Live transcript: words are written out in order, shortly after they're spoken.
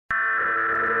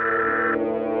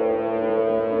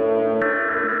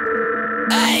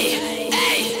Hey,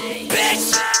 hey,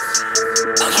 bitch.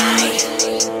 Okay,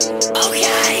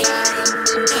 okay,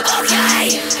 okay,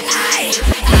 hey,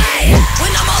 hey. When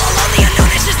I'm all alone, the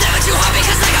unknown is just never too hard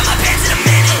because I got my pants in a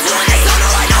minute. Doing this on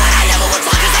all I know and I never will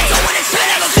talk cause I don't wanna try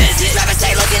to have a business. Rappers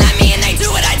stay looking at me and they do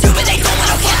what I do, but they don't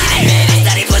wanna fucking admit it.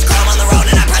 Steady push chrome on the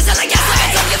road and I press it like gas like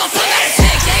I don't give a fuck about a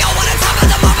tick. They all wanna talk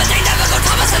about the mob, but they never go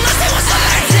top us unless they want some of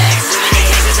our dicks. Too many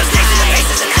cases of snakes in the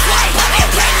bases and that's why I bought me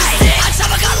a brand new stick. On top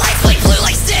I got life like blue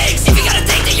like sticks. If you gotta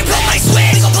think that you broke my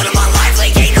switch, we gon' put them on live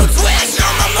like ain't no twist. No,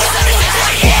 I'm most of it is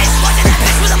what it is. Watching that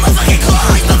bitch with a motherfucking claw.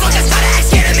 These motherfuckers try to act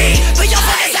scared of me, but y'all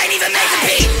fuckers ain't even made to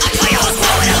be. I call y'all hoes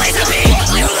pro and a laser beam.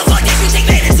 Like who the fuck did you think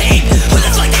made the team? Who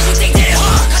the fuck did you think did it,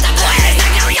 huh? Cause that boy had his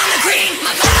neck nearly on the green.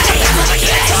 My god, I can't flip a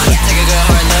kid. Take a good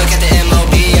hard look at the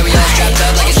MOB. Yeah, we all strapped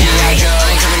up like a G.I. Joe.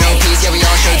 Ain't coming no peace, yeah, we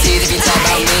all show teeth. If you talk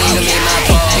about me, you'll meet my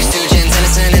pole. X2,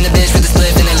 Jenx2, and the bitch with the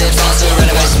split in the lips. Also red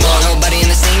of smoke. Nobody in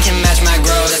the scene can match my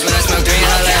growth. That's when I smoke 3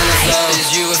 and I lay on the floor. Is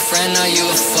you a friend or you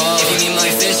a foe? If you meet my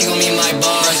fist, you gon' meet my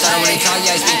boss. I don't really talk,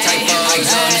 yeah, I speak typo. I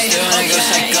go understood and I go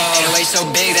psycho. And the way so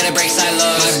big that it breaks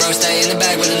silos. My bro stay in the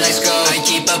bag with a nice go. I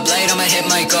keep a blade on my hip,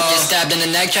 my goal. Get stabbed in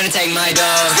the neck trying to take my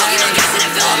dough. Smoking on gas and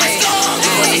it fill up my skull.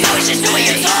 You pussies always just doing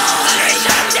your tongue. Thunder, he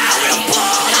shot him down with a ball.